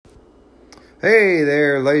Hey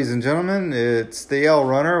there, ladies and gentlemen. It's the Ale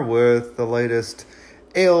Runner with the latest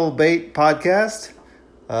Ale Bait podcast.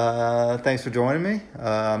 Thanks for joining me.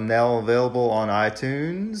 I'm now available on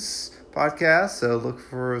iTunes podcast, so look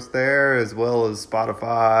for us there, as well as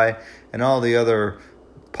Spotify and all the other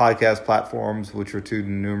podcast platforms, which are too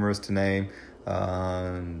numerous to name.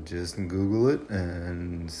 Just Google it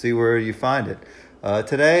and see where you find it.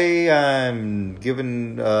 Today I'm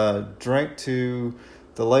giving a drink to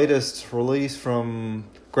the latest release from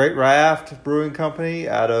Great Raft Brewing Company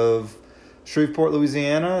out of Shreveport,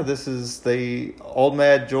 Louisiana. This is the Old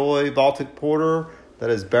Mad Joy Baltic Porter that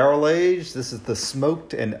is barrel aged. This is the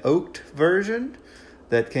smoked and oaked version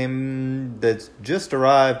that's just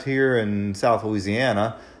arrived here in South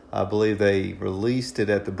Louisiana. I believe they released it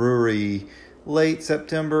at the brewery late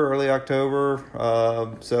September, early October.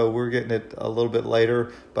 So we're getting it a little bit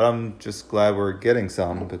later, but I'm just glad we're getting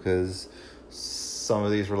some because some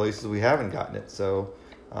of these releases we haven't gotten it. So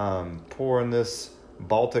pouring this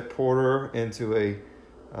Baltic Porter into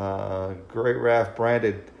a Great Raft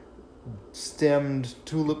branded stemmed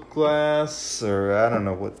tulip glass, or I don't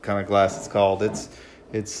know what kind of glass it's called. It's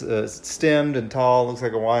stemmed and tall, looks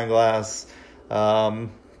like a wine glass.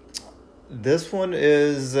 This one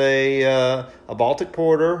is a Baltic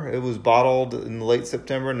Porter. It was bottled in late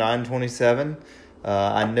September, 9/27.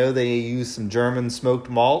 I know they used some German smoked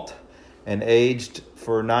malt and aged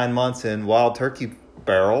for 9 months in wild turkey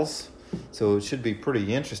barrels, so it should be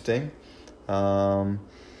pretty interesting. Giving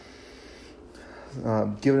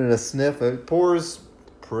it a sniff, it pours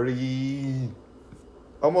pretty,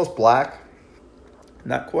 almost black,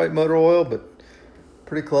 not quite motor oil, but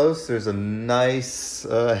pretty close. There's a nice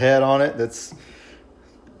head on it that's,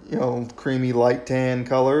 creamy light tan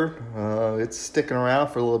color. It's sticking around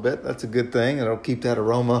for a little bit. That's a good thing. It'll keep that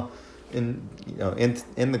aroma in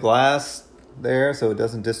the glass there, so it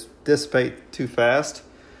doesn't dissipate too fast.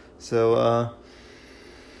 So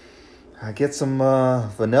I get some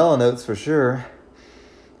vanilla notes for sure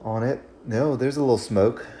on it. No, there's a little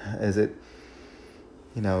smoke. It's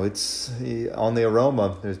on the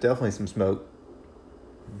aroma. There's definitely some smoke.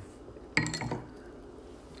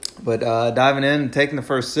 But diving in and taking the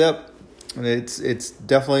first sip, it's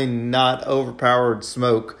definitely not overpowered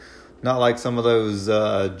smoke. Not like some of those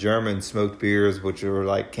German smoked beers, which are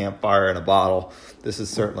like campfire in a bottle. This is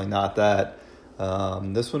certainly not that.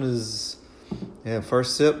 This one is,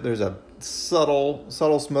 first sip, there's a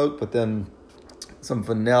subtle smoke, but then some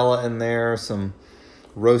vanilla in there, some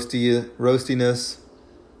roastiness,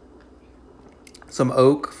 some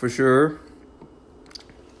oak for sure.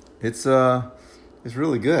 It's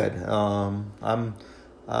really good. I'm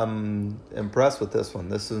impressed with this one.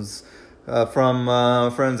 This is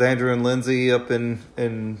from friends Andrew and Lindsay up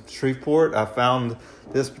in Shreveport. I found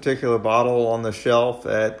this particular bottle on the shelf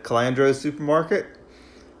at Calandro's Supermarket.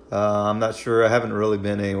 I'm not sure. I haven't really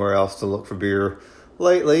been anywhere else to look for beer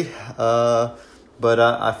lately. But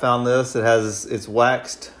I found this. It's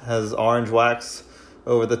waxed, has orange wax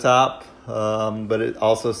over the top. But it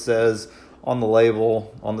also says on the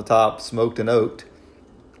label on the top, smoked and oaked.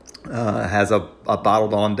 Has a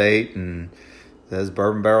bottled on date and says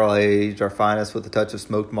bourbon barrel aged, our finest with a touch of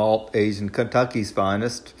smoked malt, aged in Kentucky's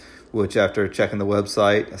finest, which after checking the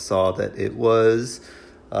website, I saw that it was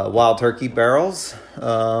wild turkey barrels.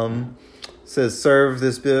 Says serve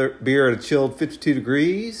this beer at a chilled 52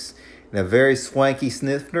 degrees in a very swanky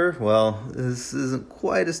snifter. Well, this isn't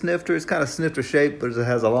quite a snifter. It's kind of snifter shaped, but it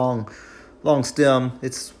has a long stem.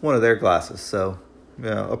 It's one of their glasses, so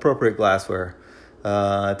appropriate glassware.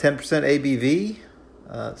 10% ABV,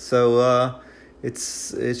 so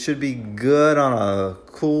it should be good on a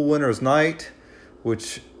cool winter's night,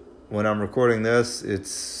 which when I'm recording this,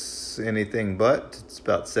 it's anything but. It's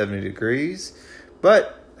about 70 degrees.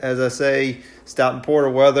 But as I say, stout and porter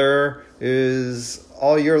weather is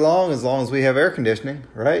all year long as we have air conditioning,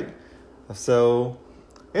 right? So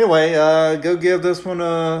anyway, go give this one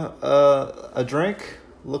a drink.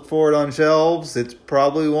 Look for it on shelves. It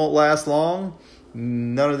probably won't last long.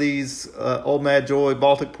 None of these Old Mad Joy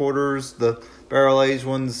Baltic Porters, the barrel-aged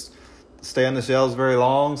ones, stay on the shelves very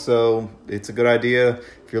long. So it's a good idea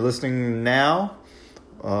if you're listening now,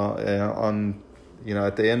 at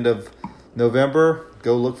the end of November,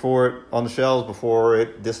 go look for it on the shelves before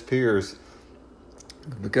it disappears,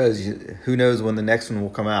 because who knows when the next one will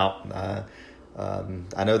come out.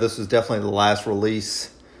 I know this was definitely the last release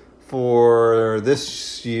for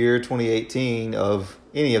this year, 2018, of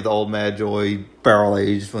any of the Old Mad Joy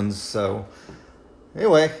barrel-aged ones. So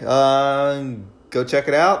anyway, go check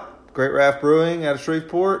it out. Great Raft Brewing out of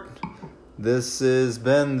Shreveport. This has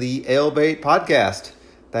been the Ale Bait Podcast.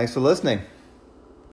 Thanks for listening.